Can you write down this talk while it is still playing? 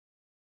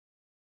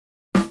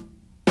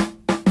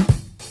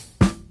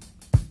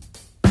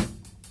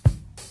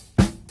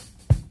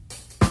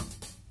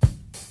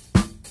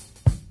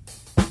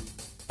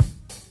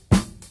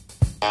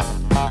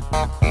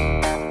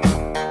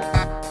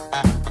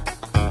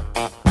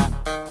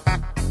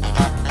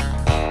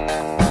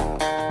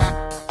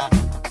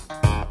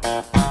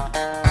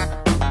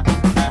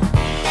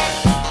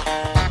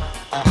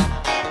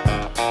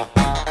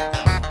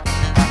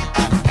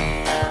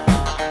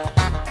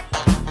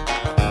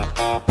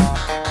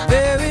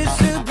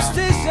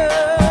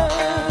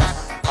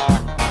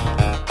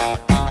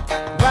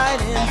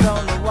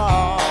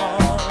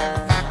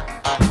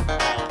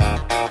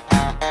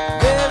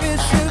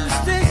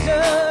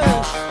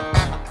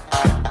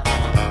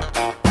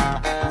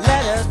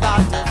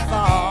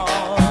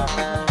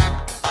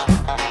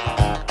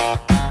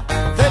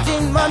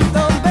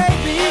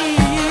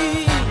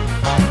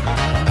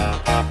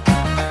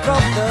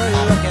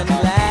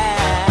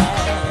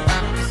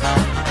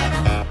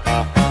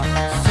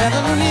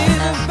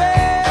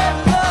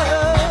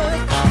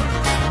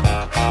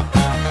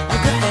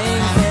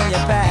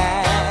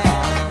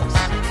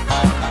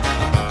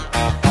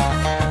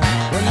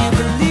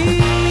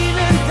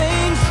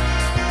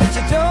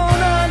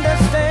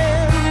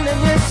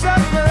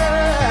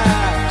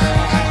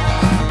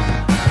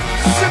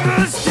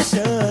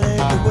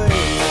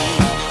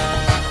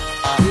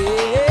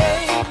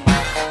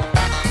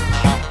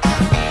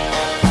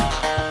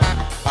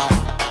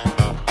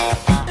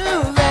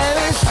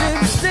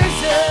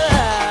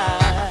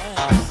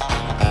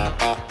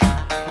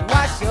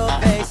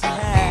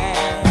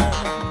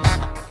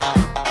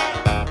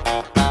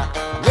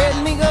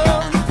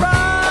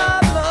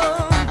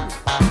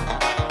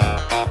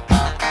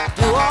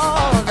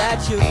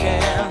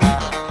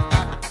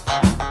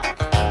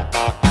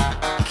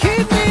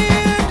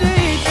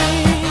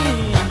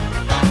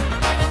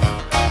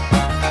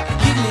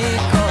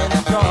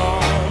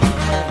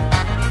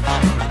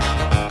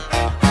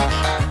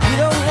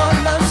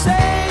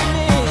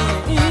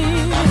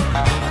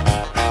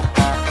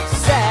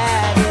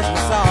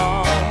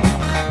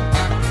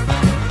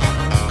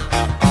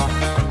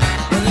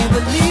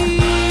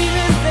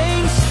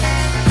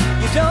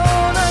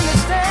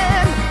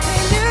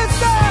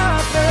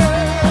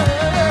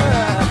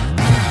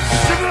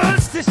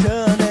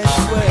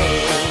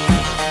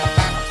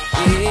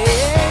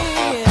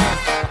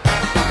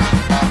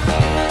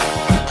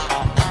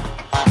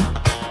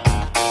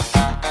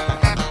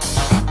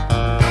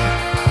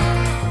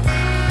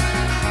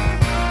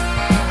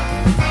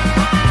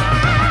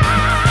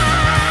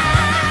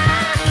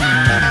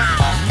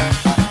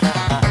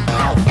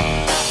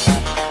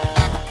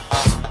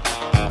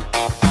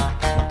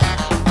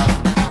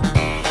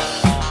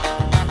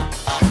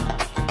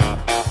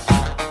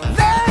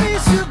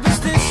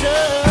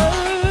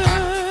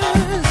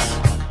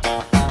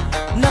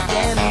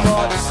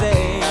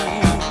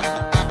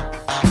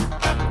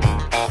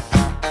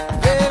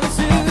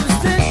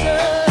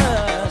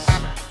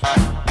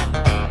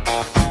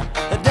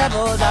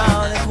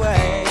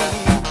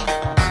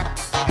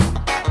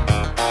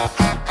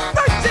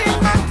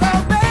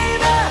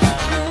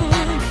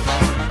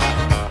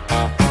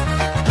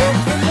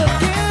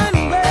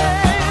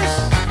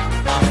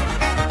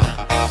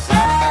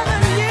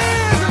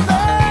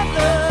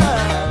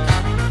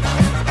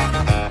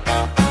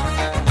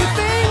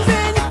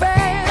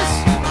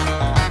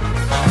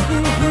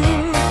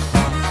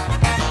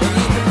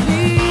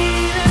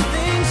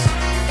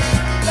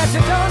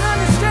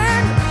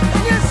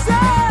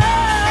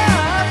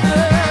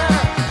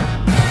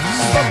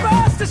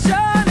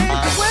shining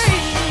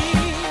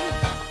queen.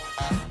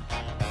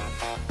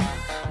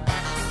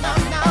 No,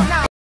 no, no.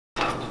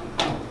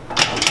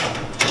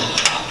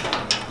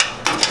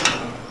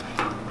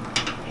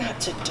 Not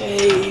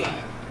today.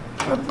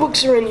 My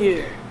books are in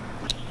here.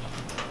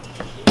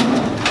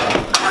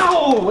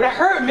 Ow! That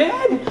hurt,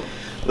 man!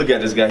 Look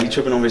at this guy. He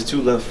tripping on his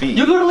 2 left feet.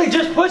 You literally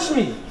just pushed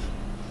me.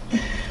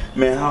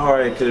 Man, how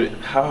hard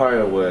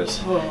it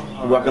was.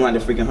 You walking like the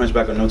freaking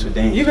Hunchback of Notre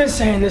Dame. You've been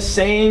saying the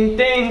same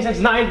thing since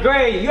 9th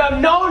grade. You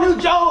have no new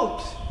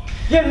jokes.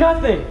 You have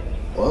nothing.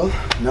 Well,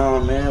 no,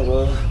 man.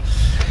 Well,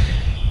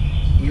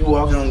 you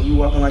walking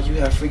like you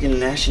have freaking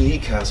Nash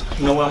kneecaps.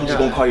 You know what? I'm just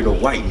gonna call you the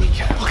white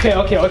kneecap. Okay.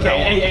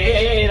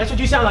 Hey, that's what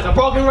you sound like, a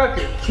broken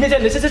record. You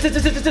said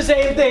the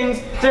same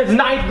things since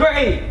 9th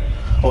grade.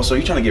 Oh, so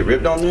you trying to get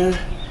ripped on, man?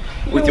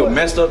 With your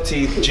messed up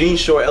teeth, jean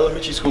short,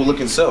 elementary school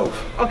looking self.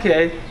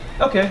 Okay,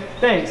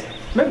 thanks.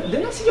 Remember,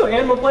 didn't I see your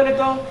Animal Planet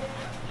though?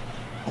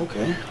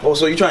 Okay. Oh,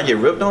 so you trying to get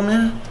ripped on,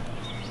 man?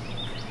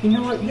 You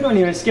know what? You don't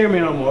even scare me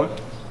no more.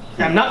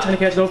 And I'm not trying to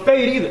catch no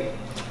fade either.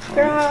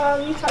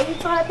 Girl, you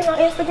typing on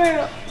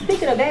Instagram.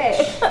 Speaking of that,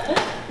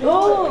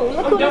 ooh,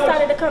 look who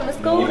decided to come to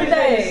school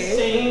today.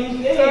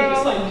 Same thing.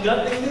 It's like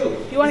nothing new.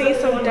 You want to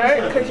eat some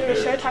dirt because you were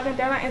sure talking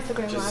down on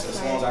Instagram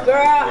last night.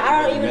 Girl,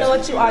 I don't even know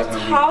what you are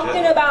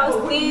talking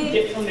about,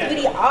 sis.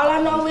 Sweetie, all I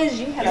know is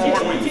you had a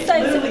lot to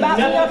say about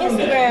me on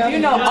Instagram. You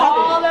know,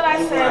 all that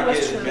I said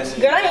was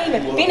true. Girl, I ain't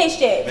even finished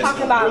yet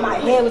talking about my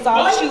head was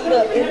all chewed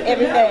up and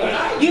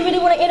everything. You really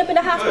want to end up in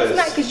the hospital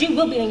tonight because you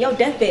will be in your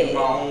deathbed. My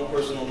own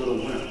personal little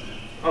wimp.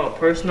 Oh,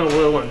 personal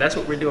little one. That's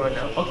what we're doing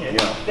now. Okay.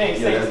 Yeah.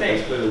 Thanks.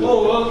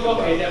 Oh,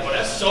 okay.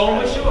 That's so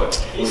mature.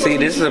 See,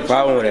 this is a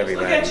problem with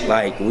everybody.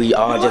 Like, we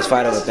all just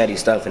fight over petty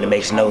stuff and it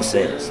makes no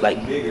sense. Like,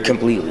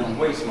 completely.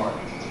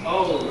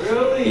 Oh,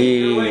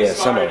 really? Yeah,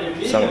 some of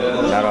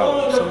them, not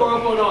all.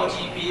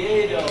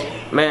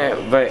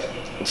 Man, but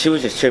she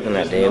was just tripping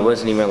that day. It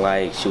wasn't even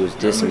like she was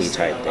dissing me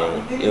type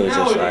thing. It was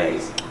just like,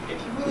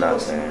 you know what I'm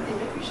saying?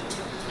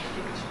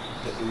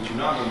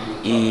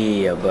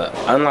 Yeah, but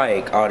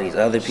unlike all these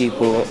other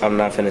people, I'm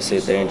not finna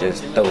sit there and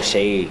just throw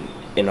shade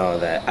and all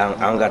that. I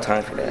don't got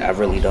time for that. I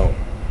really don't.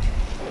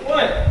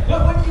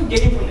 What did you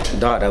gain from that?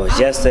 Dog, that was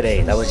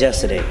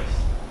yesterday.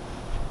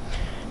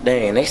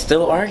 Dang, they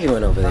still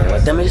arguing over there.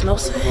 Like, that makes no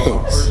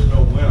sense.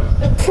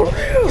 For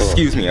real.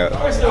 Excuse me. I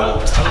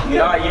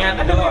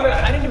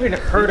didn't even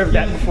heard of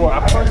that before.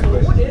 What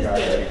is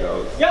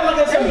this? Yeah,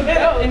 like I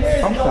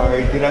said, I'm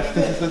sorry, did I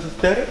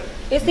say it?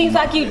 It seems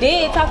like you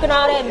did, talking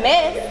all that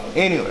mess.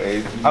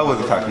 Anyways, I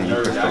wasn't talking to you,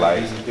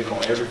 Crystalite.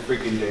 Every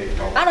freaking day.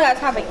 I don't got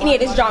time for any of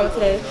this drama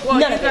today. Well,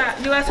 None of it.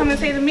 you got something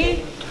to say to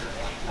me?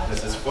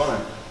 This is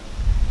fun.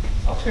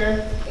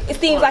 Okay. It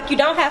seems like you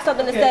don't have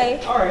something to say.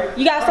 All right.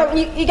 You got something.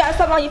 You got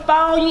something on your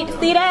phone. You need to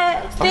see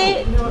that. See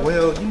it?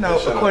 Well, you know,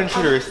 according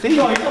to the receipt,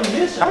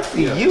 I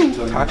see you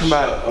talking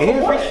about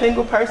every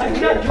single person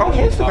on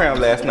Instagram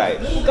last night.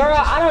 Girl,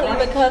 I don't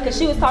even care because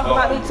she was talking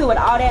about me too with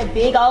all that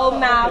big old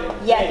mouth,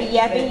 yappy.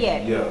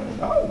 Yeah.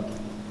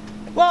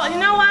 Well, you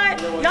know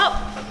what? Nope.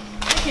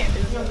 I can't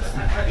do this.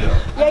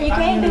 Yeah, you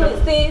can do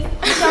it, sis.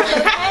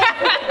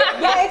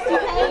 Yes, you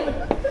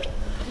can.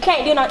 You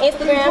can't do it on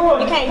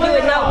Instagram. You can't do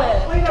it nowhere.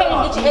 You can't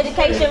even get your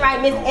education right,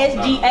 Miss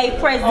SGA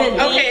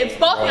President. Okay, it's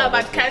both of y'all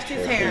about to catch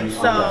these hands,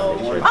 so.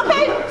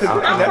 Okay,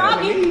 I'm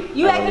froggy.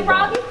 You acting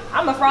froggy?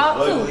 I'm a frog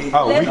too.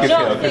 Oh, we Let's can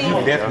tell jump, because you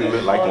sis. definitely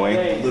look like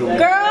Wayne.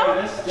 Girl,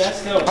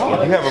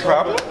 Oh, you have a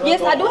problem?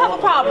 yes, I do have a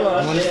problem.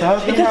 Wanna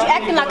solve it? Because you're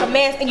acting like a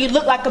mess and you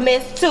look like a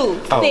mess too,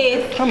 Oh,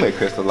 sis. come here,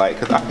 Crystalite,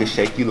 because I can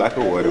shake you like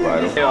a water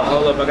bottle. Yo,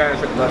 hold up, I gotta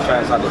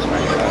try this out this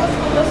right.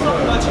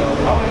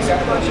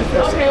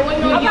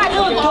 I'm not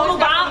doing doodle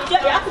bob. Y'all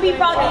can be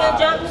froggy and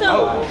jump too.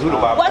 Oh, doodle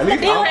bob. What's At the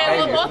least deal? I'm Hey,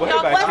 famous. well, both What y'all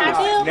about What's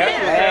you? the deal?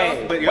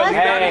 Hey, but What's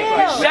the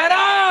deal? Shut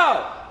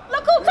up!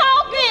 Look who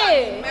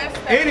talking.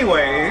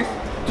 anyways,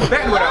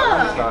 back to what I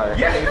was saying.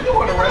 Yeah, you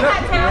want to run up.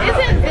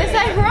 Isn't this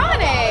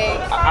ironic?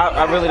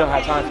 I really don't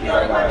have time for you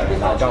right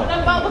now. I don't.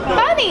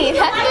 Funny,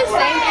 that's the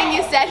same thing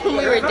you said when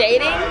we were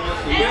dating.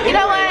 You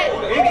know what?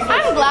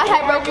 I'm glad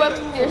I broke up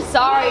with your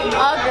sorry,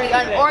 ugly,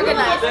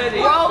 unorganized,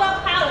 broke,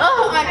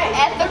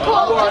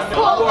 unethical, just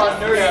cold,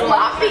 just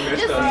sloppy,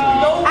 just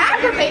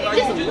aggravating,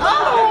 just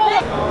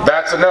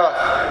That's enough.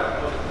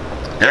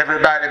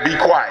 Everybody be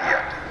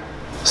quiet.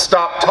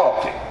 Stop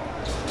talking.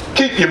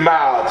 Keep your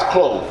mouths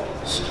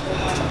closed.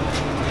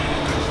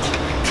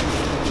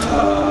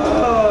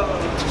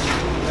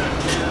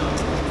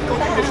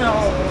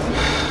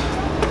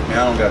 Man,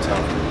 I don't got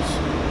time for this.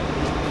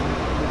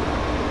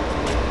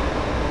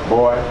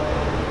 Boy,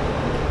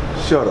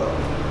 shut up.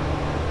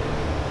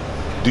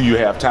 Do you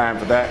have time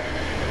for that?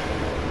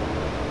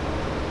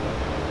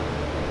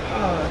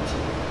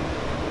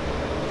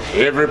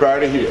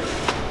 Everybody here,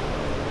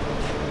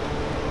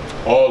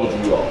 all of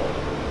you all,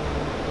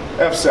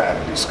 have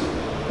Saturday school.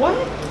 What?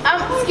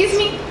 Excuse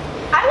me.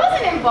 I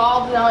wasn't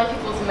involved in other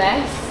people's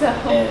mess, so.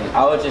 And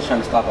I was just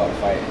trying to stop all the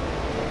fighting.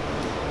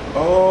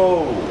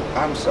 Oh,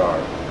 I'm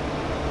sorry.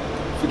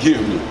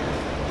 Forgive me.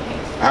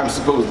 I'm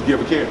supposed to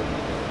give a care.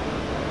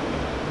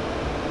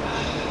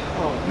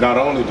 not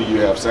only do you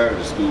have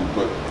Saturday school,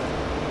 but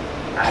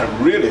I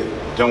really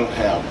don't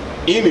have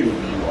any of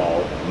you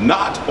all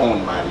not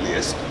on my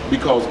list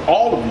because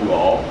all of you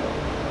all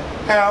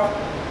have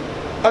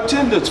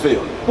attendance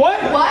failure.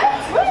 What?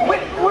 What?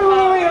 Wait.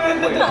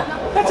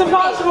 That's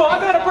impossible.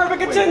 I've had a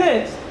perfect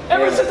attendance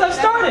ever since I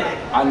started.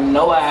 I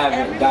know I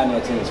haven't gotten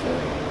attendance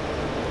failure.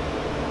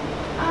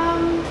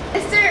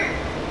 Mr.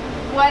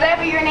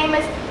 Whatever your name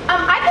is,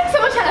 I think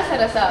someone's trying to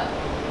set us up.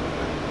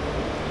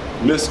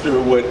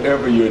 Mr.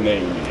 Whatever your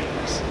name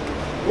is.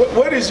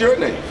 What is your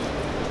name?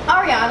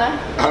 Ariana.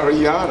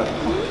 Ariana.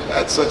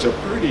 That's such a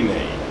pretty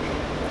name.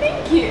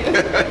 Thank you.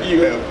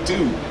 You have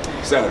 2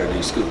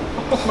 Saturday school.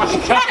 Oh my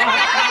God.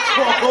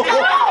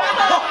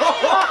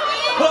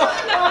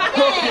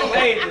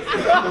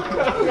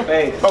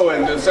 Oh,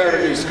 and the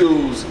Saturday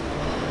schools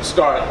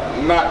start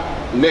not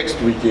next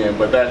weekend,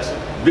 but that's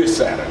this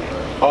Saturday.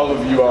 All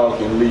of you all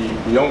can leave.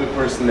 The only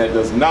person that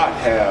does not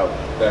have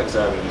that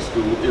Saturday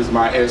school is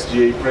my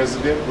SGA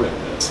president,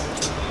 Brenda.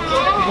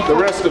 The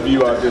rest of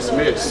you are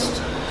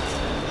dismissed.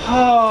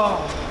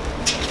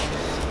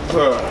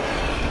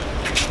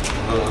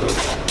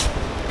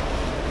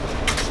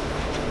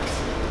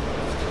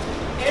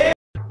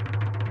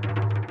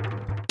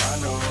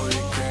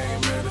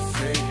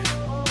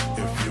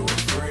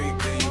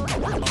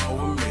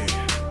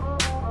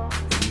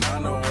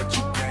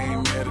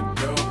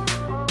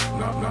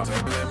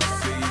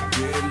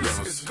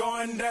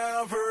 Going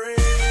down for real.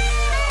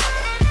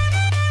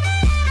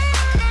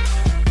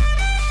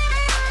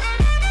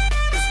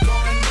 It's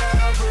going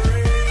down for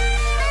real.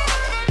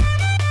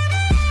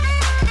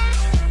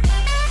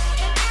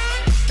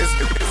 It's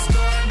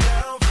going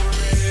down for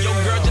real. Yo,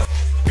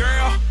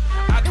 girl,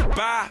 I could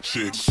buy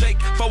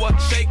shake for a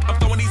shake. I'm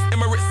throwing these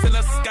Emirates in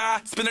the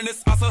sky, spinning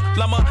this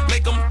Assalamu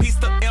alaikum, peace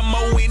to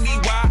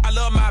M-O-N-E-Y. I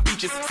love my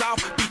beaches,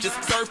 south beaches,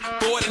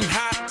 surfboard and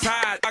high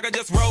tide. I can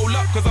just roll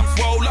up, cause I'm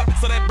swole up,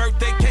 so that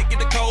birthday cake get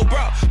the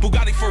Cobra.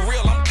 Bugatti for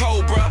real, I'm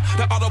Cobra.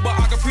 The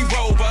autobiography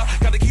rover.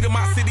 Got the key to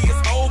my city,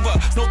 it's over.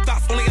 No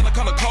thoughts, only in the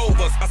color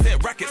covers. I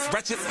said rackets,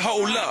 wretches,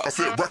 hold up. I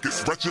said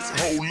rackets, wretches,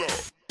 hold up.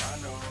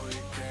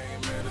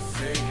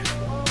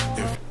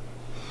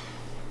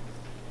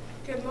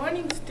 Good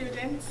morning,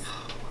 students.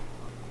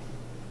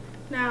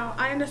 Now,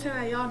 I understand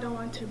that y'all don't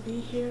want to be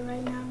here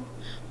right now,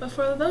 but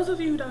for those of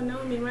you who don't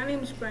know me, my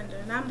name is Brenda,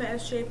 and I'm the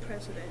SJ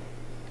president.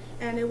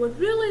 And it would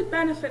really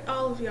benefit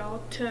all of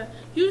y'all to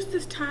use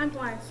this time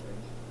wisely.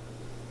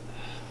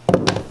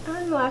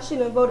 I know I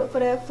shouldn't have voted for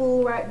that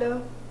fool right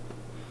there.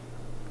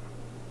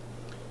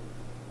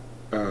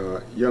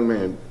 Young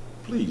man,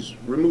 please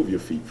remove your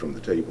feet from the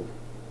table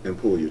and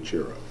pull your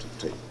chair up to the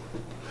table.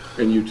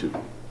 And you too.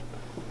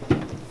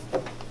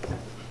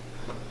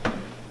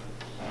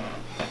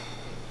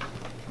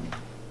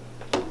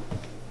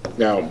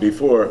 Now,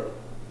 before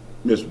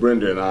Miss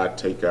Brenda and I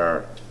take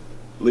our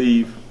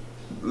leave,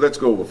 let's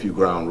go over a few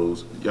ground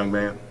rules. Young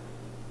man,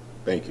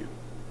 thank you.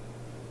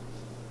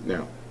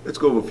 Now, let's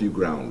go over a few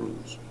ground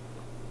rules.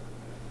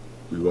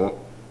 We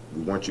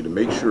want you to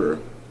make sure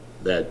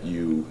that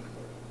you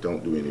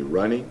don't do any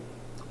running,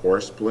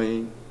 horse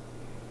playing,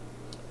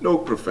 no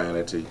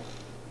profanity.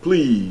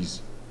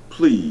 Please,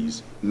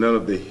 please, none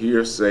of the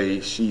hearsay,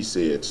 she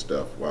said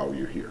stuff while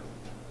you're here,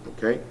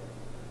 okay?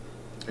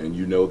 And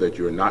you know that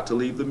you're not to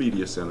leave the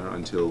media center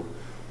until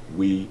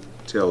we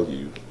tell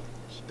you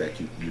that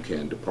you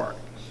can depart.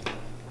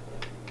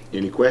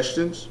 Any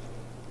questions?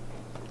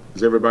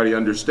 Does everybody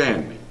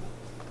understand me?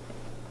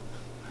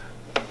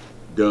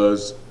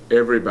 Does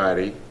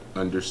everybody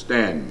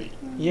understand me?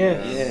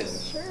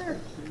 Yes. Sure.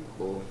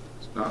 Cool.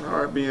 It's not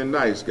hard being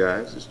nice,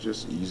 guys. It's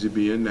just easy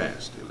being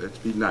nasty. Let's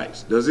be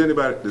nice. Does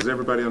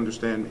everybody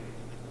understand me?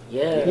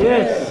 Yeah.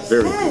 Yes.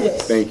 Very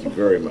good. Thank you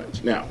very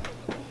much. Now,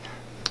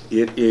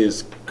 it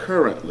is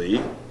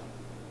currently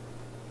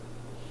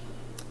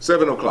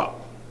 7 o'clock,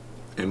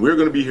 and we're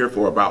going to be here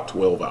for about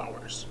 12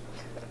 hours.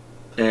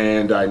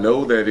 And I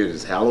know that it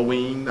is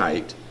Halloween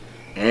night,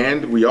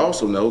 and we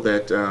also know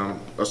that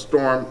a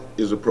storm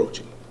is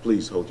approaching.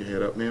 Please hold your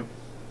head up, ma'am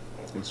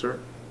and sir.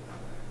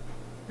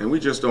 And we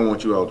just don't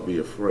want you all to be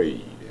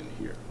afraid in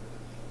here.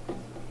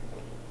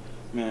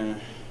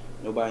 Man,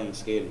 nobody ain't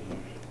scared in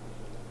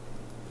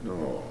here.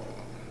 Oh,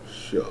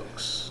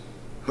 shucks.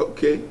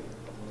 Okay.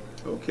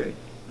 Okay.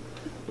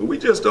 But we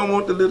just don't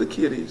want the little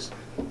kiddies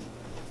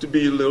to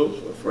be a little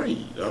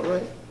afraid, all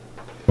right?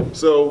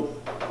 So,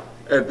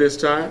 at this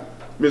time,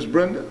 Miss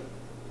Brenda,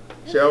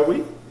 shall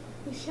we?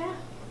 We shall.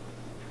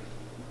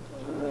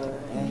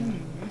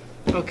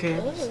 Okay.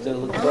 Still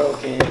look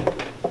broken.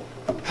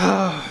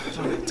 I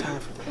don't have time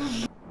for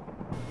this.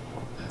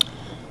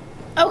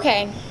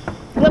 Okay,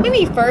 let me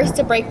be first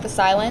to break the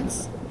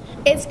silence.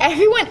 It's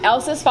everyone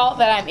else's fault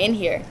that I'm in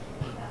here.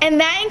 And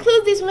that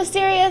includes these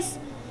mysterious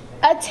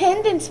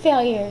attendance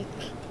failures.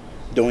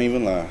 Don't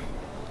even lie.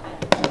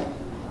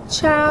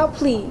 Child,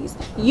 please.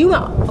 You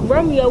and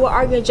Romeo were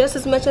arguing just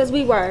as much as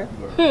we were.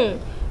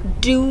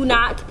 Do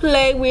not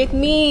play with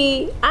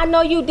me. I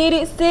know you did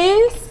it,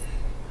 sis.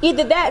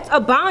 Either that's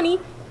or Bonnie.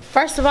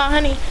 First of all,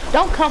 honey,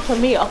 don't come for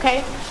me,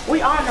 okay?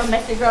 We are no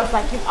messy girls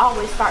like you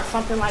always start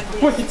something like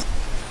this. Wait.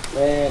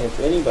 Man, if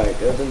anybody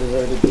doesn't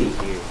deserve to be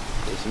here,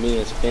 it's me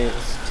and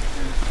Spence.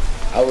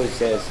 I was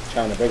just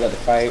trying to break up the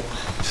fight.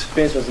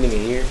 Spence wasn't even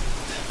here.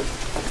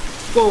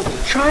 Well,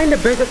 trying to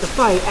break up the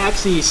fight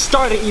actually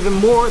started even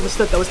more of the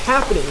stuff that was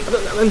happening.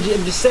 I'm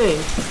just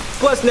saying.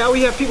 Plus, now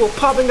we have people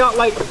popping out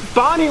like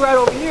Bonnie right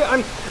over here.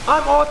 I'm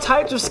all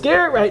types of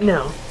scared right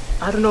now.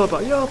 I don't know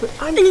about y'all, but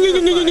I'm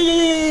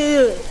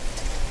terrified.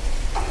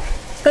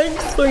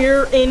 Thanks for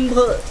your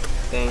input.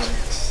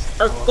 Thanks.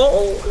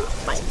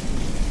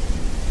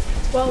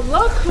 Well,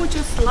 look who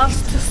just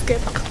loves to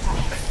skip class.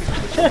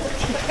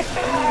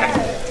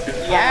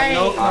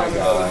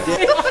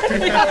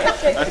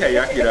 Okay,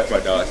 y'all can get off my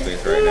dog's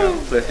face right now.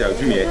 Plus, y'all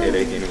give me a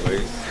headache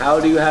anyways. How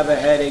do you have a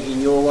headache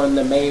and you're one of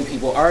the main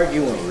people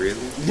arguing?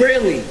 Really?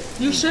 Really?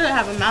 You should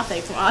have a mouth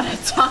ache from all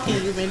that talking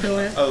you've been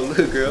doing. Oh,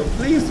 look, girl,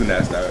 please do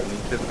not start with me,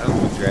 because I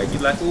will drag you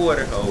like a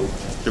water hose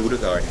through the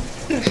garden.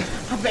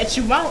 I bet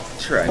you won't.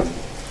 Try me.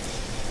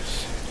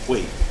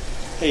 Wait.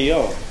 Hey,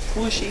 y'all.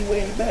 Who is she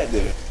waiting back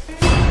there?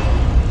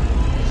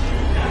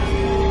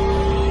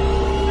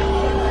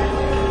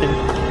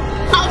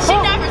 Oh, she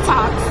never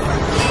talks.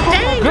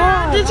 Dang,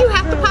 girl, did you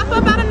have to pop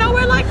up out of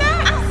nowhere like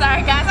that? I'm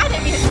sorry, guys. I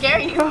didn't mean to scare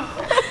you.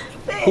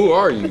 Who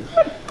are you?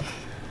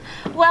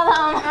 Well,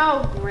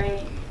 oh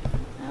great.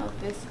 Oh,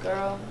 this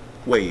girl.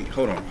 Wait,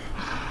 hold on.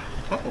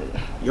 Oh,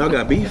 y'all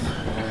got beef? Oh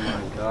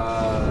my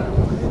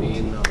God,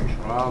 ain't no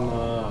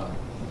drama.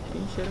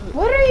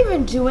 What are you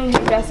even doing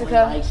here,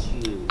 Jessica?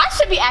 I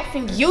should be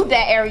asking you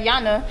that,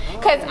 Ariana,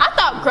 because I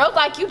thought girls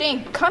like you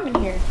didn't come in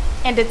here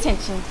in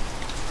detention.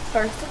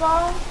 First of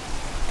all,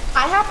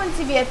 I happened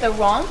to be at the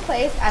wrong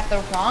place at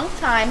the wrong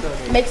time,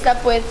 mixed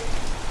up with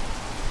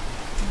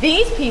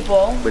these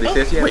people. But it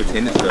says you have a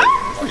tennis club.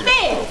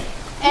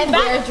 And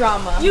their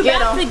drama. You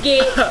about to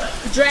get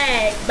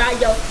dragged by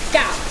your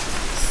scalp.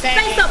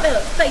 Say something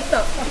else. Say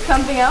something.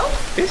 Something else?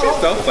 It's just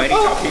so funny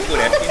how people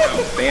that, you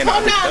know, saying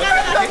all this stuff.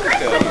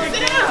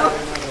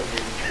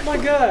 Oh my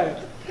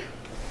God.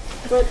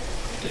 But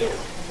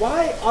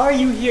why are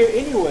you here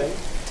anyway?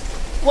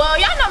 Well,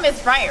 y'all know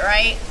Miss Bright,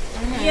 right?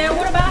 Yeah,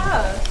 what about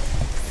her?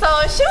 So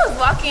she was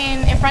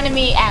walking in front of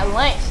me at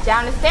lunch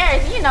down the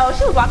stairs. You know,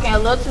 she was walking a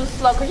little too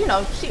slow because, you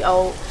know, she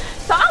old.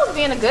 So I was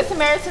being a good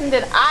Samaritan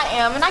that I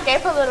am, and I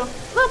gave her a little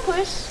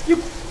push. You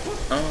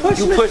pushed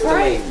the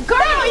lady.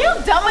 Girl, you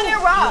dumb and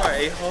you're wrong. You are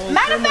a whole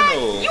Matter of fact,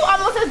 criminal. you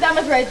almost as dumb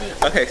as Reggie.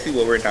 Okay, see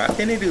what we're not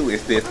finna do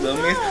is this,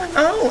 little miss.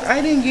 Oh,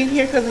 I didn't get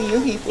here because of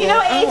you people. You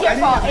know, it is your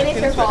fault. It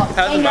is your fault.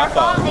 How's it And my your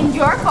fault, and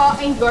your fault,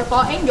 and your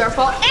fault, and your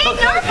fault, and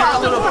your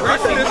fault.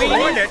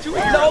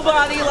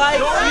 Nobody likes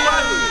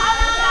you.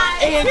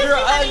 And you're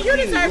ugly. You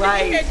deserve to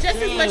be here just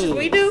as much as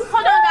we do.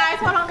 Hold on, guys.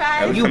 Hold on,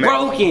 guys. You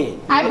broken.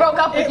 I broke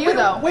up with you,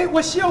 though. Wait,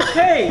 was she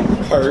okay?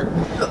 Hurt.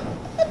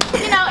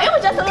 You know, it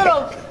was just a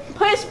little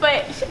push,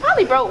 but she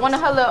probably broke one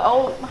of her little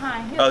old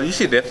behind. Oh, you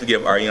should definitely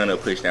give Ariana a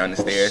push down the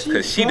stairs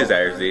because she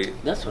deserves it.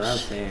 That's what I'm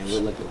saying.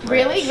 We're looking for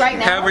Really? Right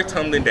now? Have her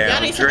tumbling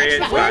down,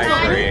 dread by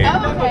dread.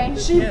 Oh, okay.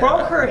 She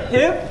broke her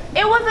hip?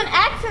 It was an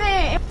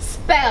accident.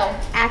 Spell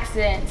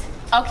accident.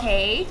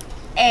 Okay.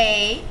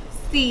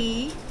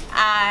 A-C-I-Q.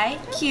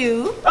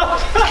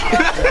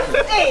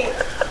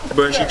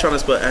 Bro, she trying to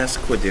spell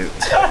accident.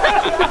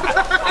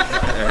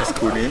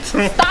 Accident.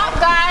 Stop,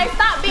 guys.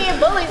 Stop being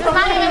bullies. It's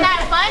not even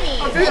that funny.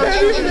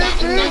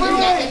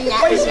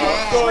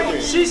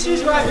 Wait,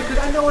 she's right because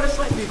I know what it's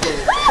like before.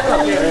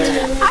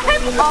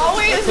 I'm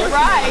always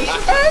right.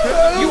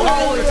 You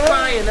always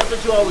crying. That's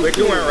what you always But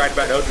do. you weren't right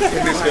about those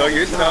attendance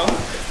failures, so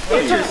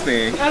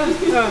interesting.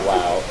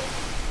 Wow.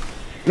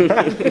 You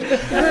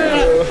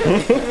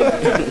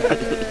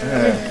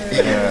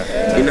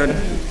know,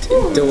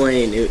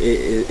 Dwayne,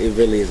 it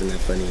really isn't that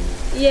funny.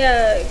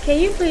 Yeah, can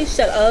you please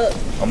shut up?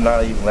 I'm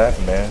not even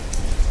laughing, man.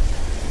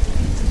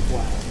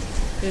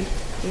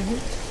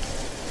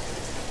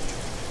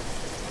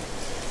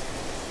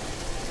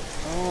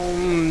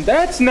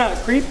 That's not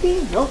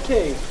creepy.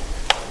 Okay.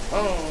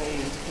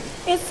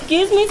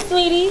 Excuse me,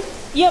 sweetie.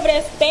 You over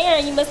there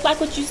staring. You must like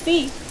what you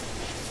see.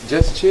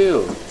 Just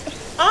chill.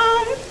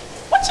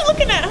 What you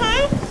looking at,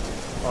 huh?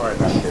 All right,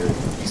 now, Carrie.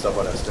 You stop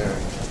all that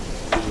staring.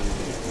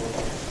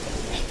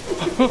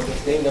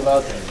 Think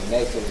about the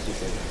next one that you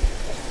said.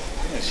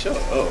 Man, shut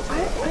up. I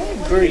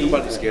agree. You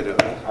about to scare her.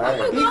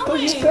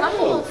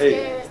 Hey.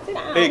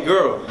 Hey,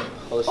 girl.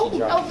 Oh, she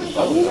dropped.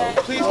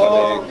 Please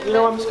come back. You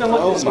know, I'm just gonna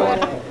look this way.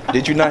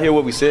 Did you not hear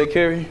what we said,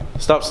 Carrie?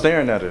 Stop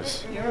staring at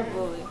us. You're a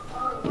bully.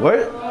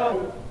 What?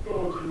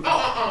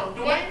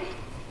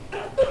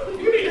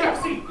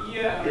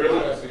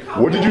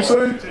 What did you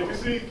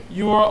say?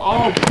 You are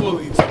all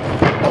bullies.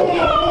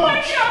 Oh,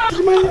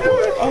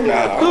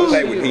 nah, I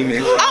play with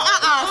demons.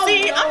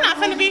 See, I'm not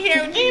finna be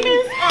here with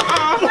demons.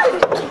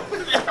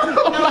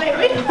 No,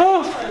 baby.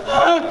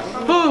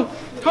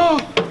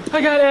 I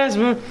got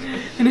asthma,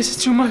 and this is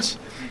too much.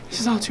 This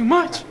is all too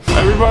much.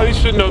 Everybody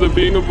should know that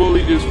being a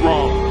bully is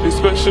wrong,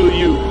 especially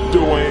you,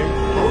 Dwayne.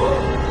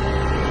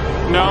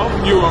 Now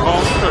you are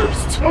all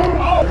cursed.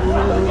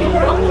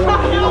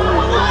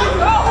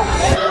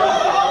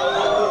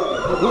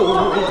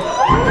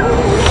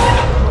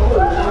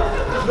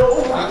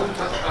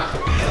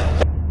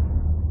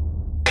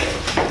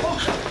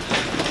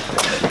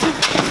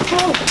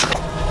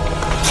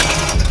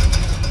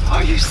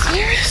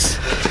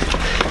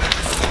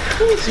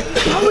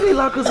 Why would they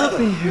lock us up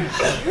in here?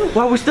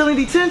 While we're still in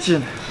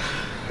detention?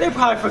 They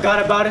probably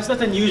forgot about it. It's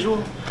nothing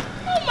usual.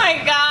 Oh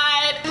my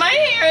God, my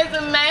hair is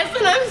a mess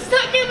and I'm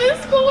stuck in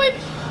this school with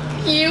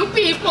you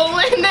people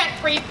and that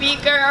creepy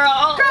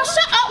girl. Girl,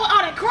 shut up with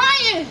all that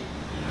crying.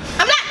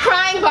 I'm not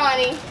crying,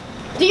 Bonnie.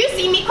 Do you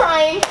see me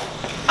crying?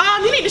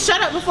 You need to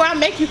shut up before I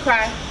make you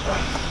cry.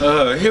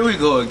 Here we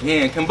go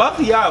again. Can both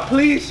of y'all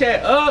please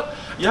shut up?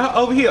 Y'all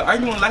over here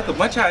arguing like a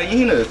bunch of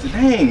hyenas.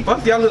 Dang, both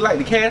of y'all look like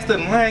the cast of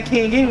the Lion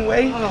King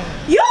anyway. You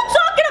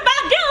talking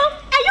about them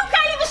and you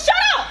can't even shut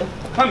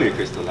up. Come here,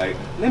 Crystal. Like,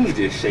 let me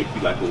just shake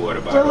you like a water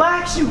bottle.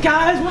 Relax, you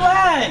guys,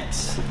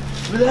 relax.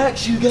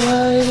 Relax, you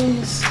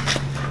guys.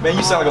 Man,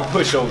 you sound like a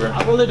pushover.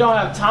 I really don't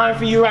have time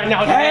for you right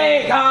now.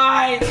 Hey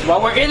guys,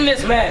 while we're in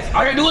this mess,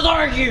 all you do is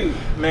argue.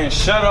 Man,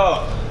 shut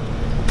up.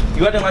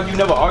 You acting like you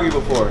never argued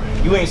before.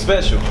 You ain't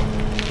special.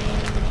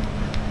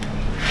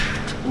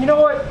 You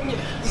know what?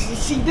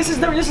 See, this is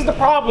the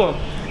problem.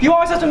 You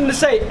always have something to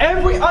say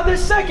every other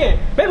second.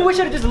 Maybe we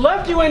should have just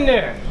left you in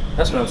there.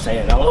 That's what I'm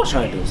saying. All I was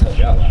trying to do is help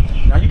y'all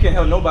out. Now you can't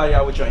help nobody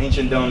out with your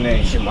ancient dumb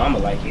name. Your mama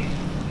like it.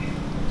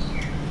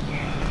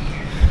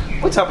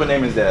 What type of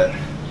name is that?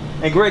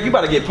 And Greg, you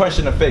about to get punched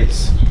in the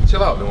face.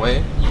 Chill out,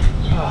 Dwayne.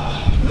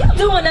 You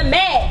doing the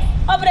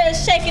math over there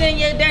shaking in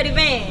your dirty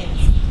vans.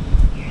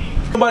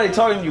 Nobody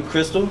talking to you,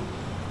 Crystal.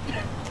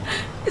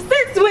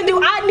 Since when do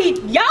I need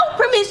your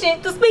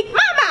permission to speak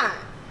my mind?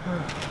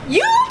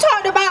 You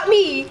talked about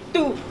me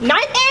through 9th and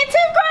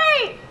 10th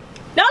grade.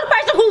 The only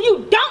person who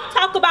you don't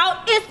talk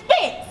about is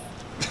Spence.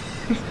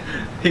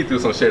 He threw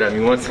some shit at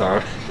me one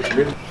time.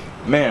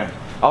 Man,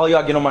 all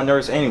y'all get on my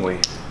nerves anyway.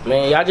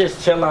 Man, y'all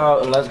just chill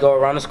out and let's go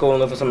around the school and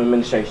look for some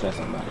administration or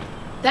somebody.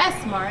 That's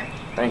smart.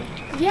 Thank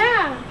you.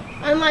 Yeah,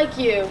 unlike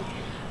you.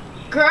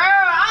 Girl,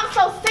 I'm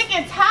so sick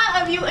and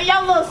tired of you and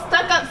your little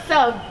stuck-up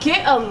self.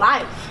 Get a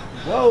life.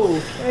 Whoa,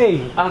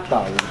 hey. I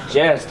thought we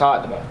just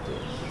talked about this.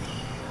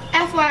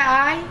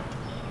 FYI,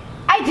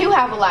 I do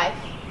have a life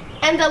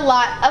and a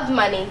lot of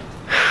money.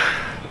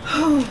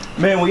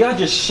 Man, will y'all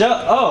just shut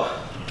up?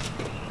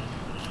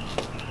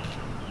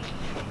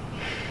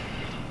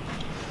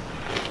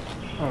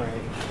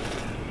 Alright.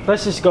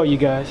 Let's just go, you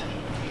guys.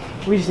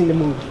 We just need to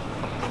move.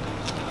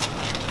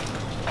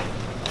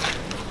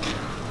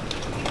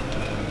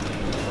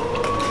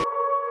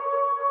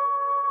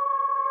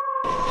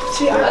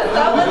 See,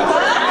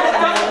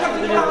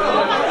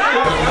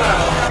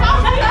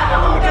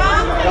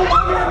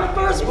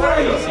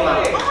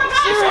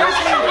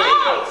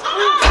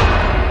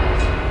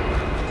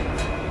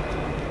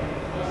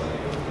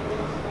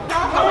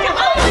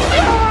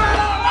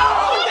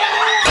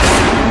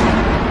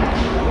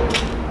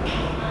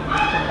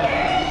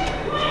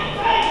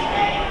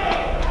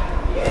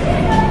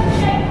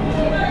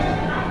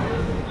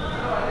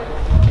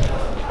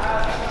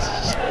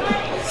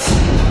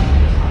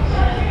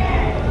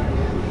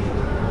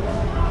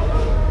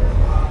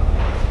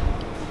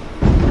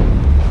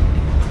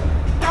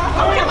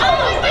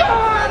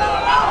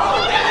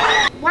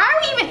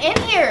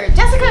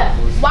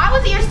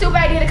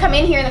 come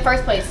in here in the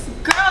first place?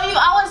 Girl, you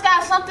always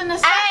got something to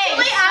say.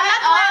 Actually, I'm not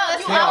the one.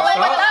 You always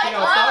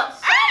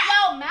Shut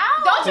your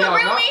mouth. Don't you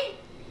agree with me?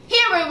 He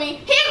agreed with me.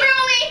 He agreed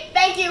with me.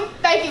 Thank you.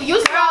 Thank you.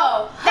 You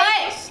scroll.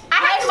 Hush. I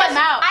have too much.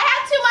 I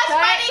have too much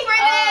money for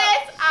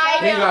this.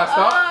 Can you guys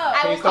stop?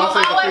 Can you stop so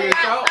you can figure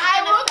this out?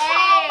 I will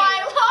call my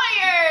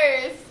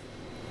lawyers.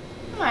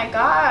 Oh my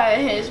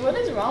gosh, what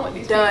is wrong with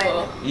these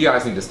people? You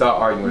guys need to stop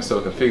arguing so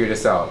we can figure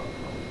this out.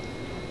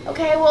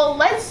 Okay, well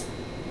let's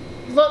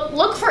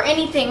look for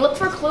anything. Look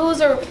for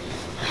clues or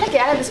how to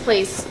get out of this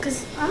place.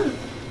 Cause I'm.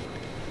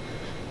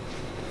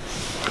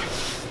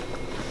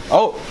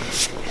 Oh.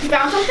 You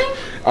found something?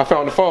 I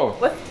found the phone.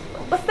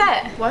 What's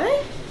that?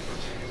 What?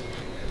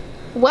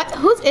 What?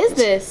 Whose is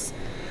this?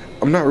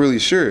 I'm not really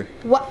sure.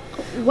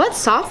 What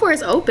software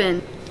is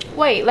open?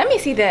 Wait, let me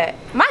see that.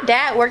 My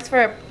dad works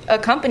for a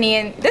company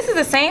and this is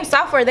the same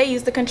software they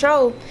use to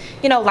control,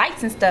 you know,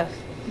 lights and stuff.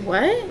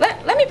 What?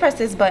 Let me press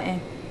this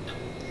button.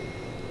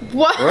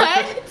 What?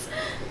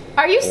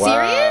 Are you serious?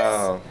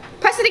 Wow.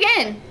 Press it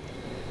again.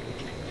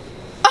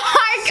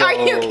 Are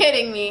you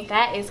kidding me?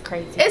 That is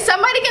crazy. Is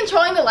somebody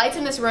controlling the lights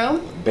in this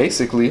room?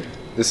 Basically,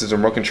 this is a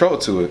remote control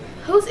to it.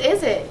 Whose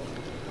is it?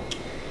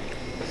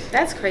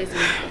 That's crazy.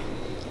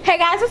 Hey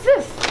guys, what's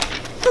this?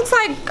 Looks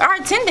like our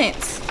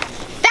attendance.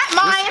 That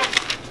mine.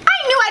 I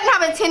knew I didn't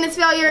have an attendance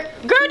failure.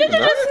 Girl, did you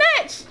just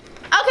snitch?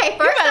 Okay,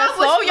 first off,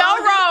 slow your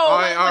roll. All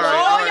right.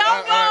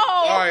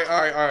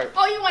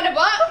 Oh, you want a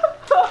buck?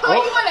 Oh,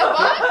 you want a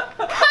buck?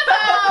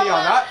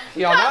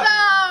 He on that?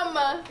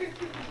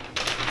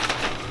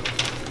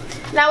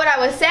 Now what I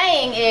was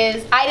saying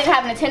is I didn't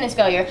have an attendance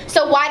failure.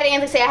 So why did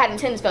Anthony say I had an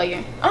attendance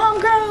failure?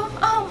 Girl,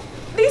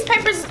 these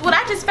papers is what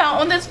I just found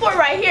on this floor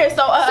right here.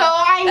 So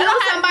I knew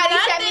somebody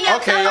set me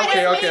up.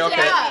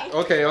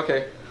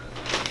 Okay.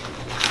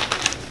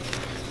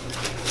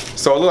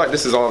 So it looks like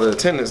this is all the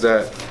attendance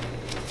that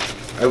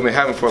I've been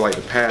having for like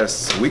the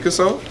past week or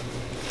so.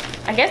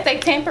 I guess they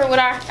tampered with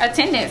our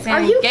attendance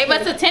and gave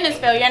us attendance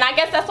failure, and I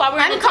guess that's why we're.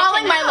 I'm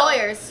calling my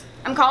lawyers.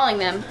 I'm calling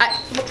them.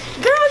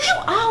 Girl, you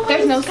always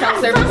There's no got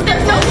self-service. something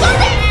There's no to service.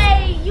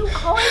 say. You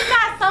always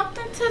got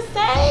something to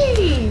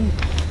say.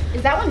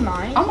 Is that one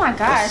mine? Oh my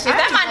gosh. Is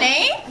that my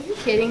name? Are you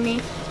kidding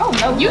me? Oh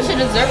no. You should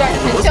deserve that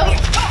detention.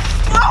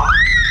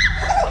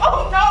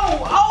 Oh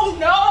no. Oh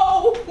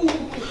no.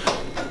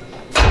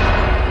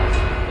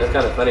 That's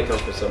kind of funny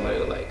coming from somebody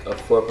with like a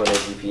 4.0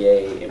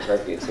 GPA and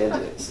perfect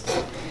attendance.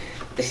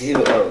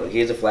 Oh,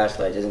 here's a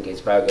flashlight just in case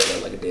power goes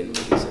out like it did in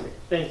the movie center.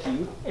 Thank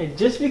you. And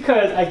just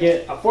because I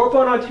get a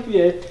 4.0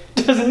 GPA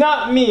does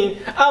not mean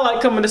I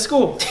like coming to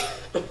school.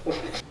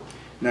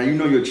 Now you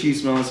know your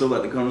cheese smelling so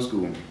like to come to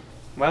school.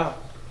 Wow,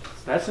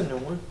 that's a new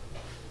one.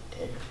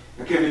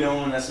 I can't be the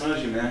only one that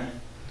smells you, man.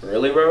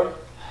 Really, bro?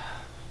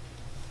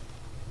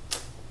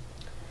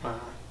 Wow.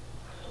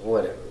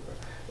 Whatever, bro.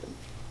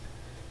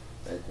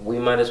 Like, we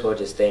might as well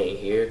just stay in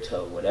here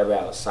till whatever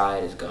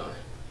outside is gone.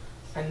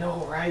 I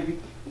know, right?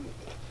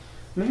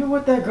 Maybe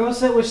what that girl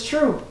said was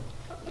true.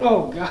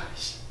 Oh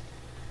gosh.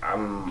 I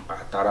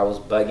thought I was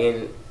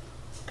bugging.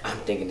 I'm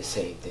thinking the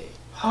same thing.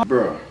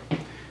 Bruh,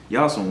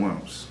 y'all some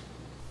wimps.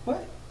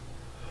 What?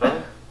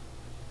 Huh?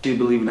 You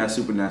believe in that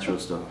supernatural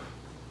stuff.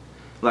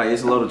 Like,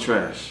 it's a load of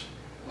trash.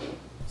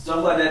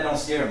 Stuff like that don't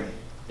scare me.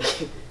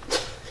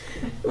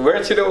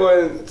 Weren't you the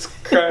one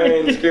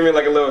crying, screaming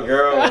like a little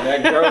girl when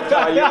that girl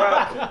called you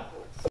out?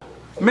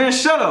 Man,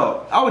 shut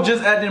up. I was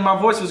just acting, my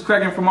voice was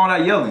cracking from all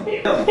that yelling.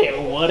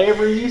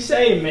 Whatever you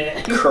say,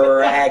 man.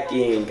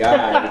 Cracking,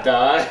 God,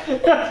 dog.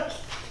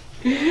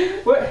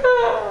 What?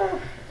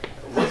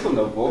 What's on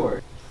the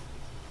board?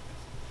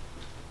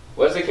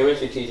 What's the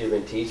chemistry teacher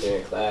been teaching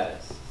in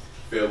class?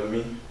 Failing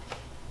me?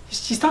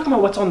 She's talking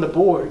about what's on the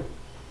board.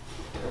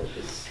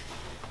 It's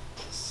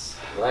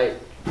like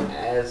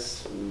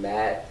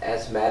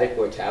asthmatic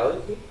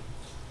mortality?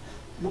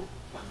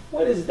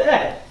 What is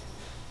that?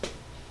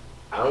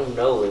 I don't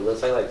know. It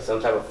looks like some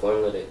type of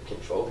formula to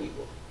control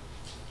people.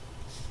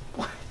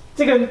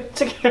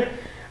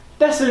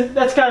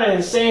 That's kind of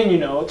insane, you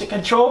know, to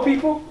control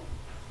people.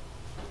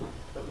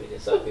 I mean,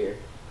 it's up here.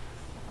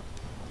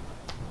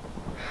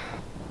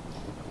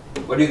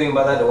 What do you think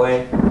about that,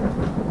 Dwayne?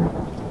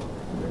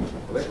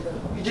 Where'd it go?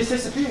 He just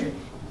disappeared.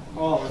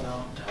 Oh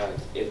no.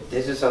 If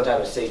this is some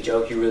type of sick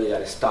joke, you really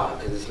gotta stop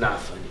because it's not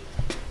funny.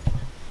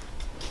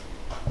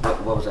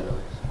 What was that noise?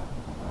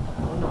 I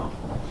don't know.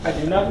 I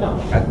do not know.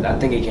 I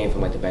think it came from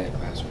like the back of the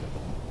classroom.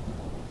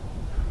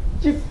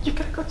 You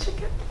gotta go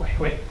check it.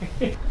 Wait.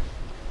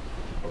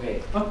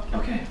 Okay. Oh,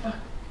 okay.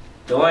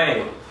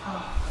 Dwayne.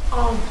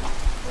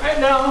 Right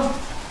now, I'm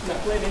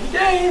not playing any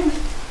games.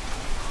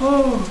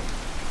 Oh.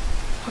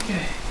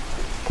 Okay.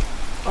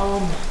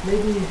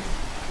 Maybe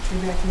I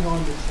can go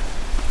on this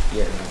side.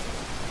 Yeah. No.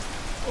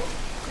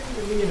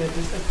 Let me get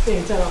this at the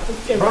same time.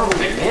 Okay, Bro,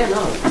 man,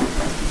 no.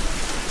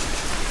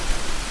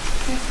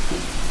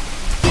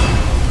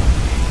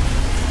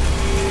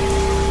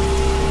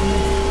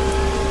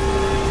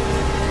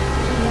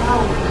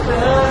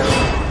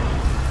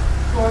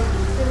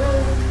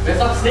 Let's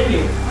stop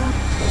singing.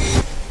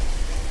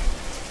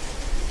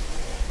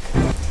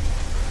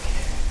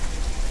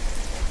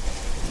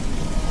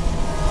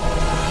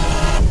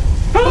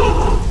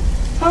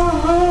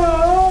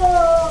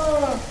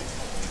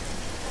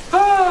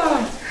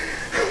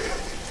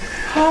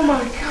 Oh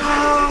my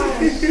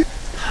gosh!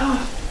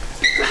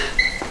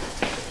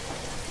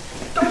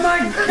 Oh my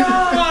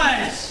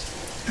gosh!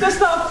 That's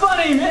not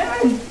funny,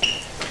 man!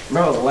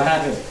 Bro, what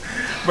happened?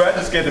 Bro, I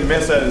just scared the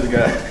mess out of this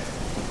guy.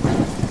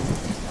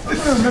 I'm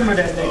gonna remember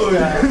that next time.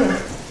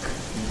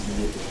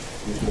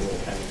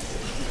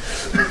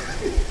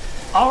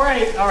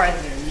 Alright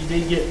then, you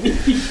did get me.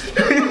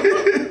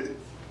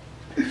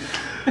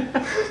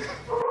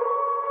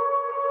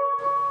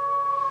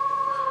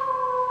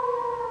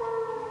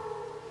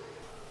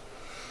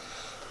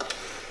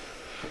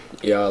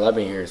 Y'all, I've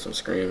been hearing some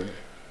screaming.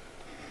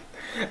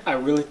 I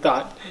really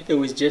thought it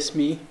was just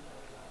me.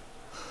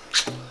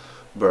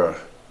 Bruh,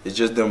 it's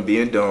just them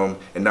being dumb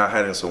and not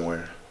hiding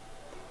somewhere.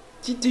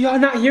 Do y'all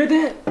not hear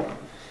that?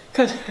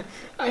 Cause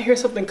I hear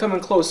something coming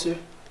closer.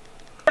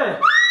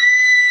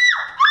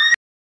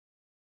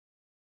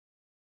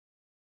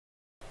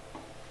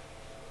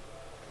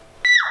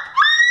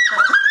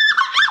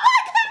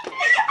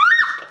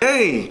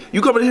 Hey,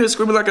 you coming here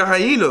screaming like a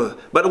hyena,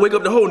 about to wake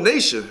up the whole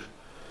nation.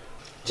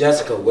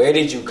 Jessica, where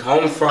did you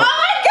come from? Oh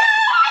my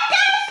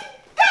gosh!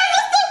 Guys,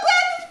 I'm so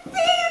glad to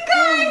see you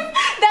guys!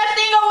 That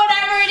thing or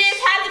whatever it is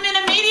has him in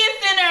a media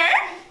center.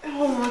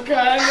 Oh my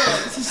god,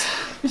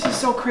 this is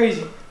so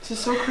crazy. This is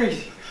so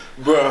crazy.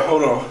 Bruh,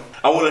 hold on.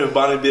 I wonder if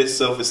Bonnie Bitch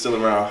self is still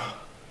around.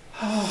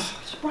 Oh,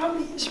 she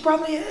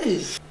probably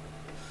is.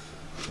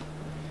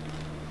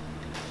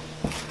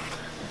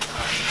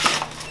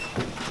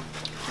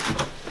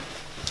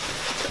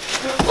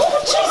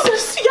 Oh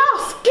Jesus, y'all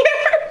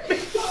scared me.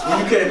 When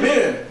you came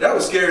in, that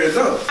was scary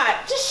enough.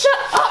 Just shut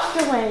up,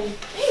 Dwayne.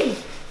 Hey.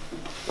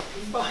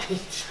 Bonnie,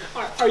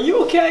 are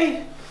you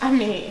okay? I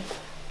mean,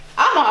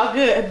 I'm all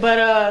good,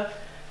 but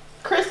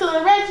Crystal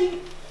and Reggie,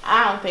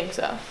 I don't think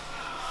so. Oh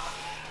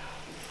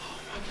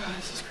my god,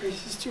 this is crazy.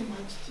 This is too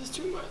much. This is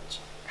too much.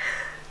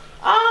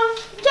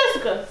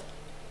 Jessica.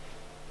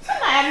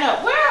 Somebody know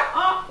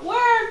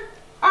where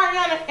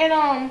Ariana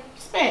and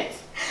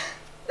Spence?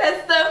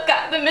 That stuff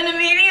got them in the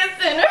media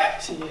center.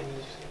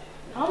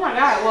 Oh my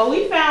God. Well,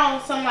 we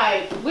found some,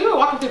 like, we were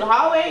walking through the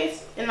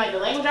hallways in like the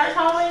language arts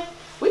hallway.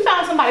 We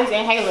found somebody's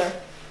inhaler.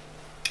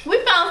 We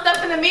found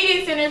stuff in the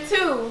media center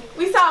too.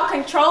 We saw a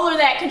controller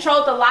that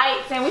controlled the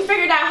lights, and we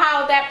figured out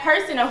how that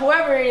person or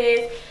whoever it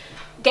is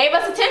gave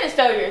us attendance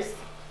failures.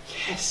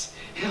 Yes.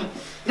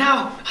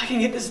 Now I can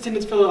get this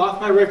attendance failure off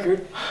my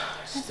record.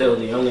 Still,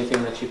 the only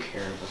thing that you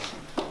care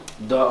about.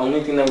 The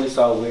only thing that we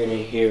saw weird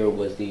in here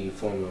was the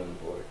formula on the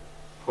board.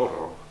 Hold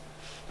on.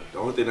 The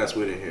only thing that's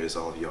weird in here is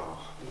all of y'all.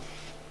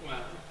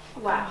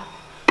 Wow.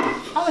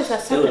 Always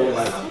got Still something.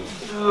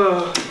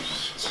 don't like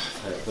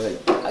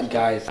you. But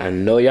guys, I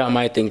know y'all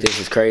might think this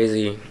is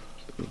crazy,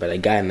 but I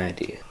got an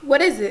idea. What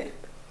is it?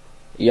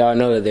 Y'all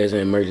know that there's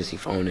an emergency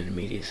phone in the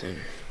media center.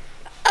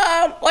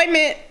 Wait a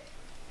minute.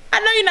 I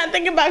know you're not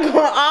thinking about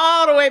going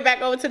all the way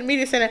back over to the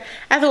media center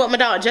after what my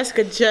dog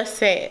Jessica just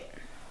said.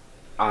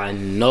 I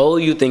know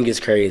you think it's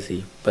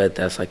crazy, but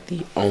that's like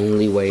the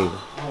only way.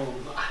 Oh,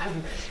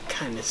 I'm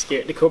kind of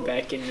scared to go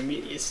back in the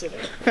media center.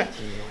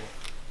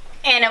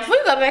 And if we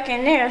go back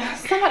in there,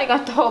 somebody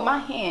gonna throw my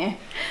hand.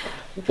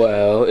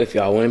 Well, if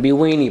y'all want to be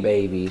weenie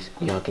babies,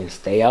 y'all can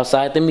stay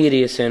outside the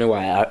media center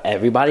while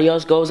everybody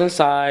else goes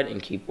inside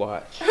and keep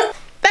watch.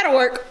 That'll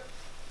work.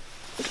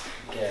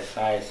 Yes,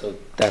 alright, so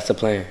that's the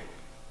plan.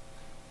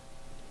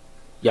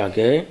 Y'all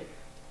good?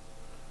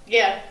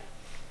 Yeah.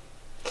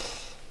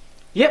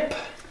 Yep.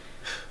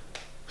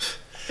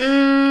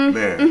 Man.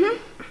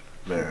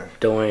 Man.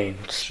 Dwayne,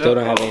 still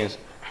don't have an answer.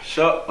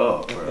 Shut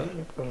up, bro.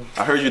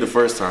 I heard you the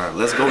first time.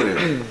 Let's go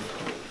then.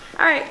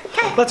 Alright,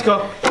 okay. Let's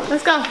go.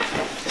 Let's go.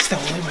 It's the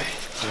only way.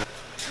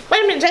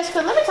 Wait a minute,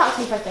 Jessica. Let me talk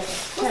to you for a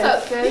second. What's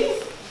up,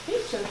 sis?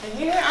 These children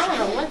here, I don't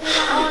know what they're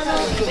going on.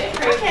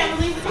 I can't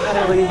believe it.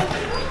 Finally,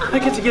 I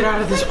get to get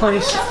out of this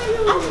place.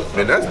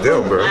 Man, that's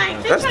them, bro.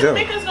 Like, That's they're trying to them.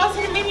 make us go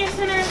to the media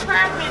center and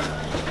crap.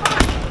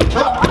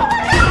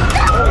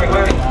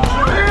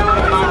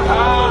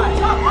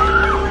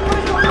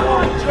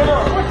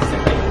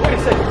 Wait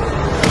a second.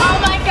 Oh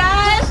my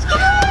gosh!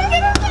 Come on,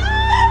 get us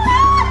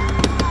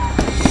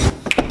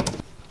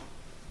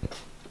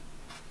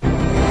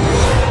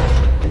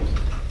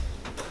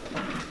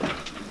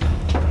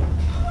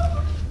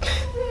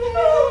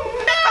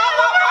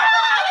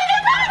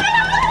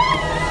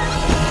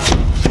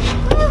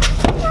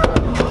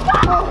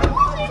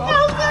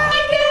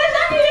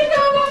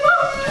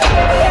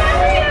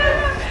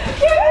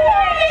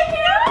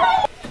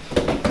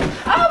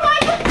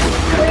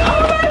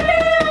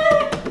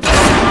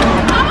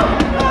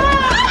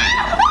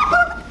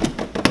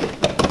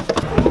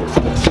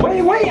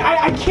Wait,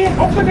 I can't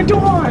open the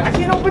door. I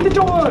can't open the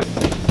door.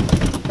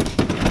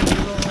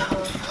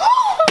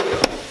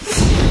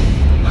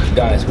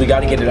 Guys, we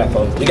gotta get to that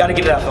phone. We gotta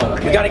get to that phone.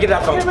 We gotta get to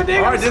that phone. All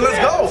right, then let's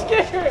go.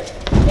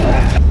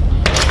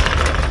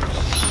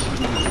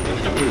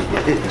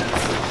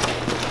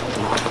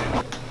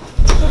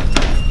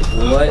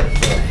 What?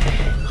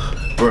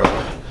 Bro,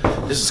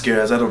 this is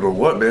scary as I don't know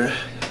what, man.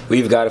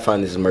 We've got to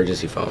find this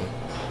emergency phone.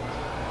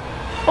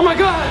 Oh my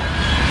God.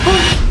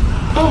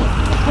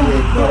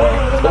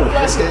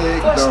 Let's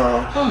head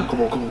down.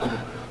 Come on.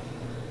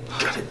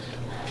 Got it.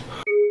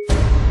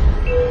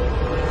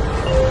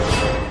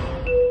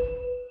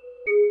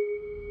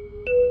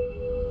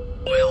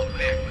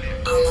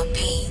 On the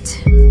beat.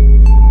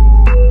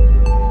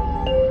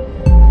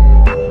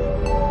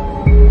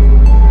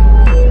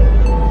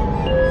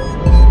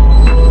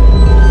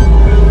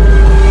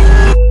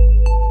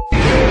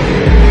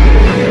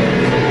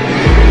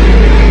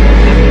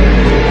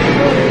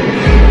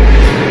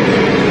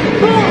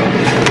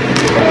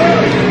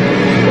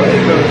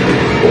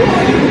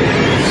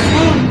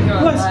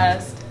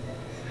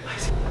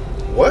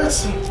 What?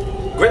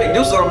 Greg,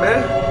 do something,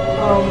 man.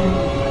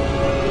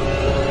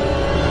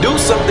 Do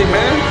something,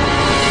 man.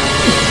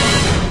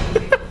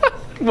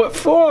 What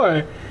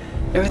for?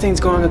 Everything's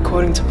going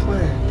according to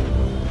plan.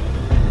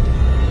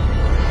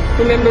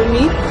 Remember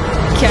me,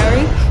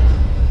 Carrie?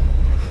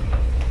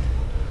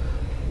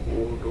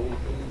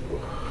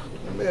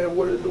 Man,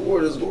 what in the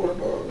world is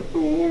going on?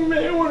 Oh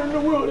man, what in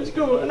the world is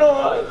going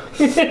on?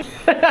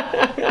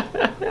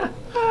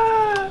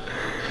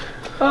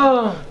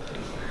 Oh,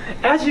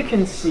 as you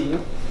can see,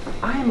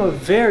 I am a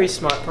very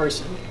smart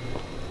person.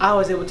 I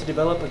was able to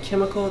develop a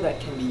chemical that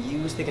can be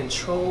used to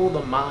control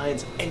the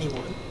minds of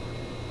anyone.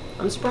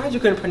 I'm surprised you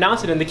couldn't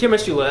pronounce it in the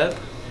chemistry lab.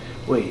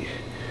 Wait,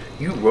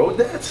 you wrote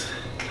that?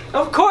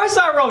 Of course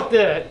I wrote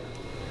that!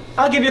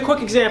 I'll give you a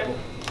quick example.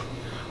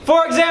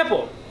 For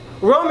example,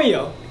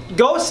 Romeo,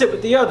 go sit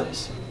with the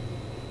others.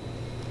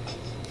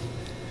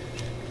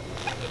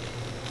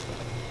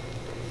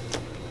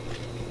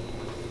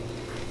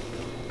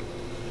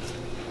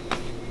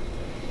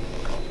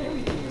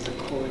 Everything is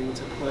according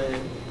to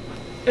plan.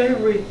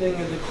 Everything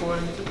is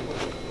according to plan.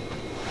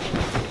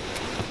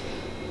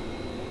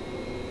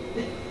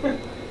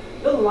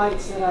 The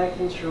lights that I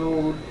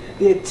controlled,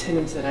 the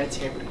attendants that I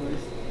tampered with.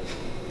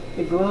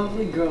 the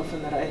lovely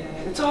girlfriend that I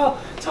had. It's all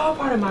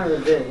part of my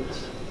revenge.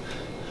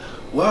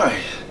 Why?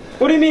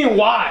 What do you mean,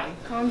 why?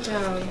 Calm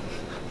down.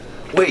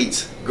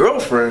 Wait,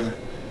 girlfriend?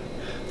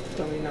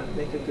 Don't we not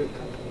make a good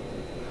couple?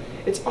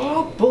 It's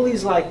all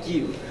bullies like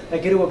you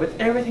that get away with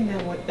everything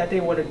that they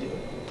want to do.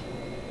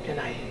 And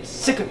I am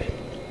sick of it.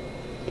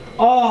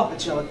 All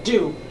that y'all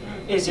do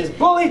is just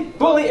bully,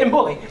 bully, and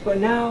bully. But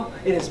now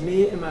it is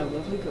me and my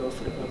lovely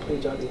girlfriend who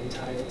played y'all the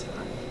entire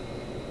time.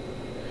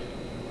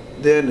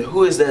 Then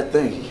who is that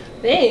thing?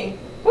 Thing?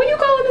 What are you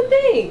calling a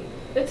thing?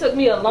 It took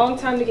me a long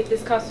time to get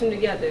this costume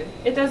together.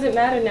 It doesn't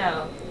matter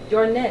now.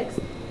 You're next.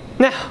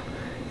 Now,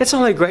 it's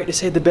only great to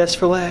save the best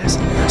for last.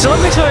 So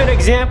let me show you an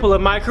example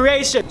of my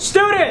creation.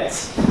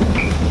 Students!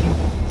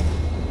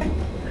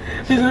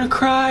 You're gonna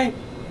cry?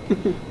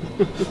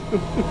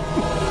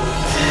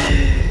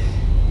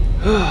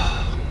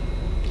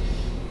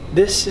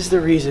 This is the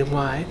reason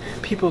why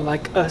people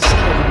like us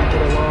can't even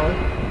get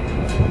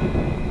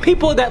along.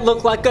 People that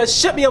look like us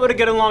should be able to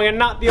get along and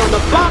not be on the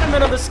bottom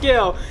end of the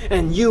scale.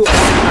 And you are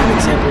an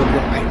example of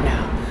that right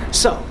now.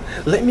 So,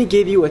 let me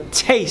give you a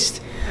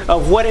taste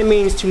of what it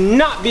means to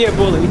not be a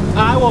bully.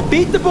 I will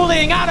beat the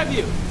bullying out of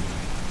you.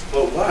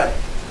 Well, why?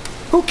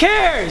 Who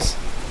cares?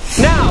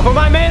 Now, for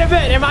my main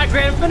event and my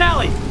grand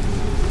finale.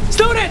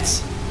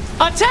 Students,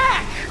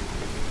 attack!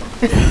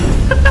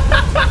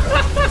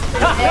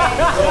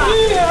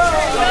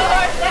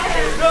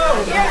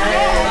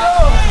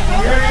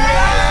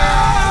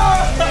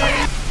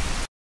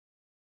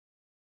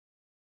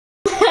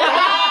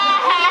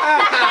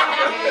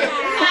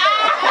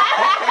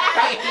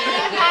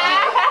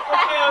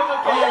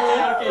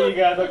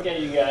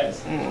 Okay, you guys.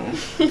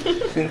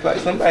 Seems like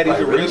somebody's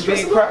a real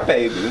big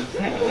crybaby.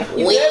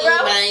 You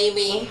good,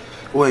 baby?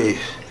 Wait,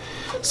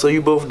 so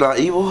you both not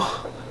evil?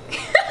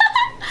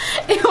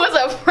 It was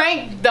a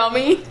prank,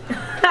 dummy.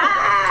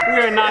 We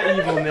are not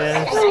evil,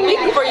 man.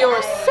 Speak for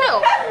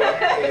yourself.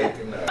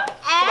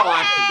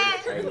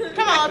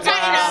 Come on,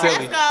 tighten up.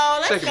 Let's go.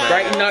 Let's go.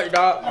 Straighten up,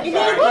 dog.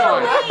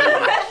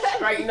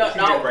 Straighten up,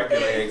 dog. Break your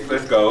legs.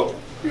 Let's go.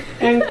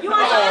 And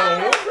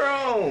what's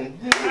wrong?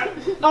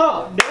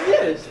 oh, there he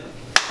is.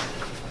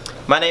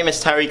 My name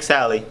is Tyreek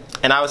Sally,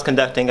 and I was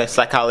conducting a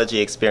psychology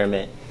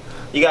experiment.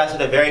 You guys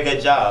did a very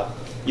good job.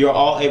 You were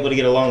all able to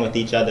get along with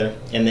each other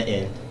in the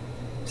end.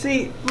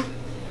 See,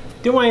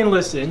 Dwayne,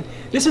 listen.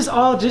 This is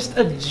all just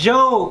a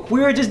joke.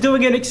 We are just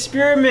doing an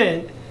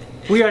experiment.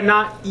 We are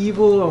not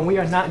evil and we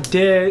are not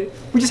dead.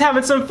 We're just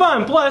having some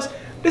fun. Plus,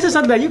 this is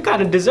something that you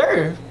kind of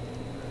deserve.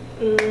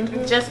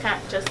 Just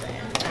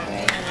saying.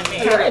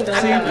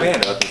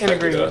 Man, In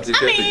agreement. It's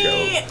just a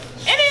joke.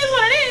 It is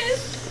what it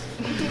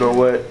is. You know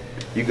what?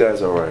 You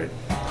guys are right.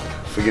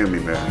 Forgive me,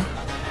 man.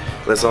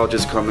 Let's all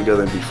just come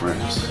together and be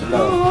friends.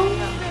 No.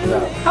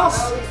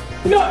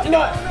 You know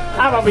what?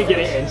 How about we get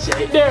a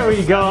handshake? There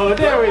we go.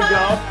 There we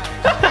go.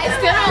 I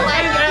still don't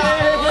like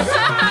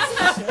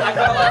you. I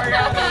got Larry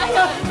out there.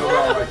 Go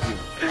wrong with you.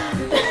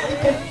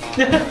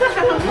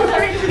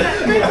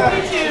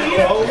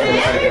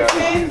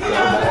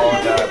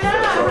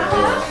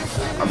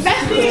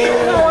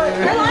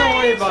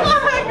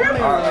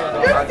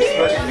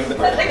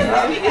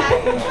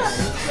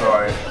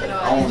 Sorry. I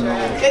don't know.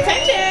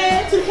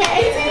 Detention,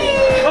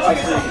 2K18. I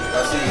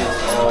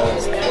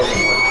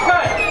see.